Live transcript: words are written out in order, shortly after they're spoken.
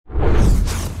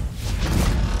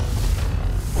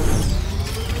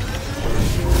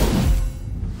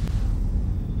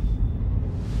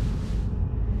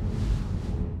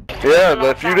Yeah,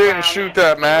 but if you didn't shoot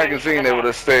that magazine, it would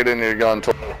have stayed in your gun.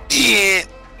 Yeah.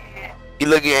 You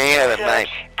look at your hand at night.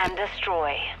 And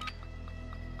destroy.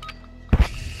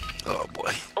 Oh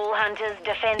boy. All hunters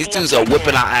defend. These dudes are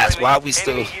whipping our ass. Why are we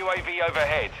still? UAV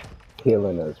overhead.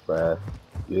 Killing us, bruh.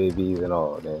 UAVs and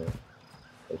all, man.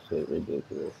 That shit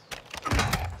ridiculous.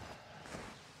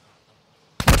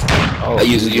 Oh, I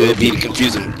use the UAV to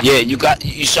confuse him. Yeah, you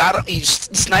shot him? You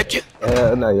sniped you?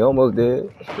 No, you almost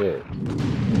did. Shit.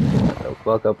 Get the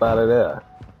fuck up out of there.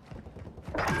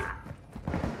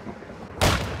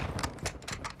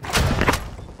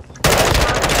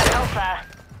 Alpha.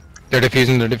 They're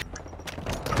defusing,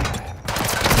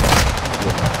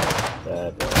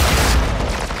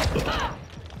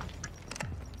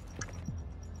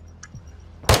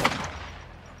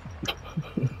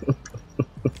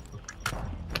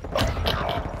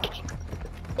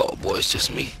 Oh boy, it's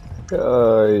just me.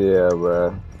 Oh yeah,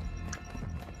 bro.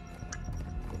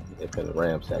 They finna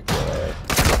ramsack your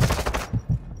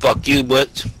ass. Fuck you,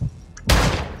 but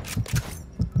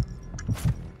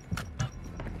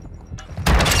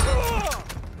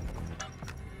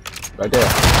right there.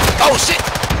 oh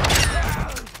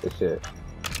shit! Good shit.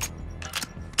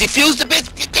 Defuse the bitch!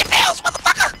 Defuse,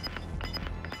 motherfucker!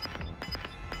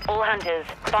 All hunters,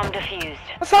 bomb defused.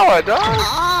 That's how I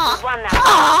died. One now.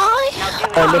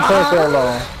 Now do Been playing so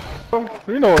long.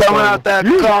 You know what's Coming out that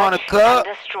corner, and cut.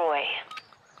 destroy.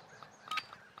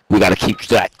 We gotta keep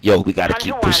track. Yo, we gotta Hunter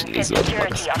keep 1, pushing these set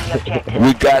security motherfuckers. on the objective.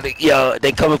 We gotta, yo,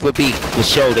 they coming for B. For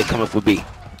sure, they coming for B.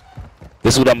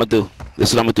 This is what I'm gonna do. This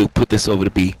is what I'm gonna do. Put this over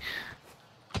to B.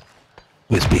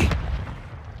 Where's B?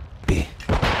 B.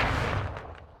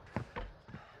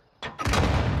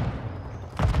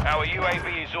 Our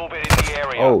UAV is orbiting the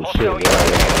area. Oh Hostile shit,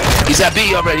 yeah. He's at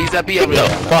B already. He's at B already. the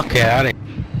fuck out of here.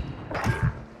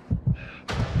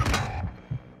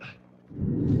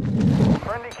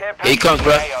 Friendly care Here he comes,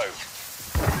 bro. AO.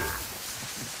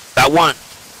 Got one.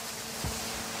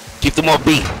 Keep them off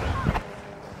B.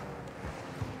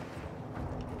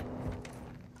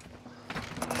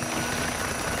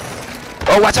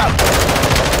 Oh, watch out!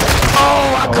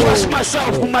 Oh, I crushed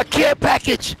myself with my care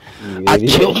package. I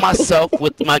killed myself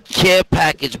with my care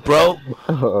package, bro.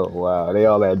 Oh wow, they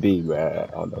all at B, man. I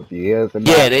don't know if you hear us or not.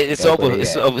 Yeah, it's That's over. where they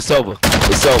It's at. over. It's over.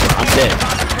 It's over. I'm dead,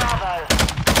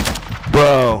 Bravo.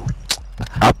 bro.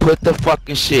 I put the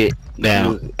fucking shit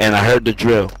down, and I heard the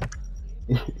drill.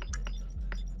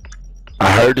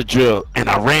 I heard the drill, and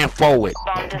I ran forward,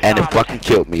 and it fucking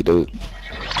killed me, dude.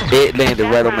 It landed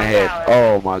right on my head.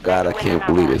 Oh my god, I can't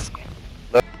believe this.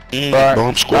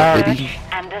 Bomb squad, baby.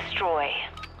 And destroy.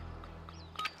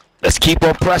 Let's keep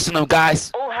on pressing them,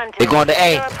 guys. All hunters, They're going to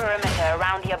A. secure a perimeter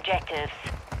around the objectives.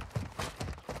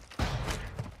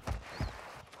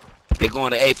 They're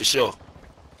going to A for sure.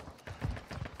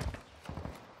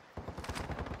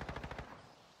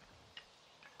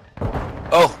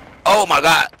 Oh my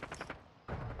god.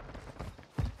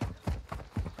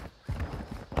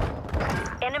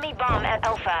 Enemy bomb at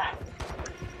Alpha.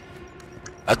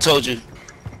 I told you.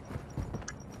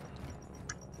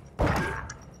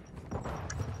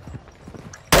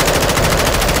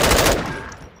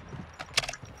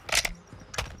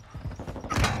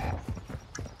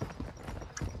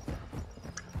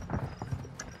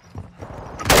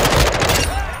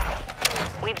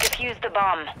 We've defused the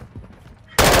bomb.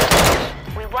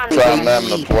 We won. Trying them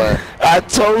to play. I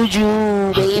told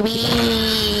you,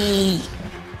 baby.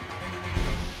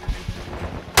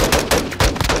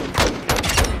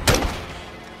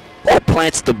 That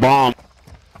plants the bomb.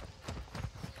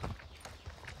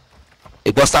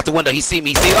 He bust out the window. He see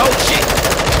me. He see. Oh shit!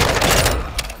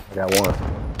 I got one.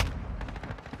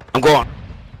 I'm going.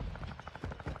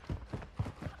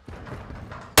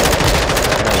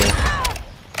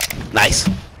 Nice.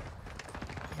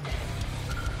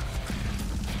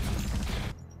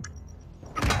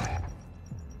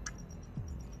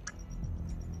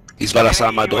 He's right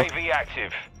outside my door. UAV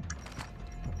active.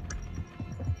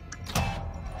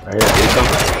 Right here. Here he comes.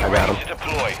 I got Ready him. to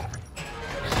deploy.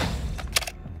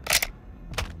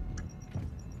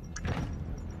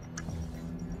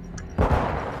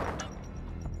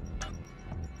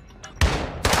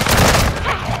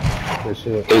 Good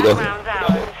shit. There we go. Rounds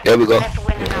out. There we go. Let's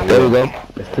win another. There we go.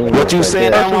 It's teamwork What you right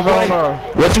saying there. now, my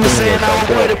boy? What you saying now, right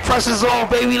boy? there. The pressure's on,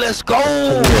 baby. Let's go.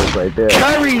 Teamwork right there.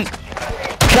 Curry.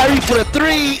 Curry for the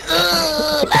three.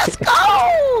 Let's go.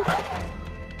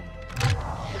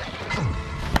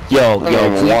 Yo, we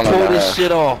pull this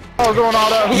shit off. I was doing all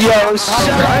that. Yo, shut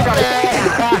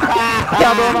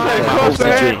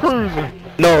up. Cruising.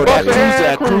 No, Bust the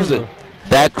head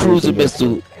that cruiser,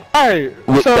 missile. Hey, That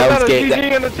so was that a game.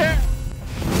 GG in the chat?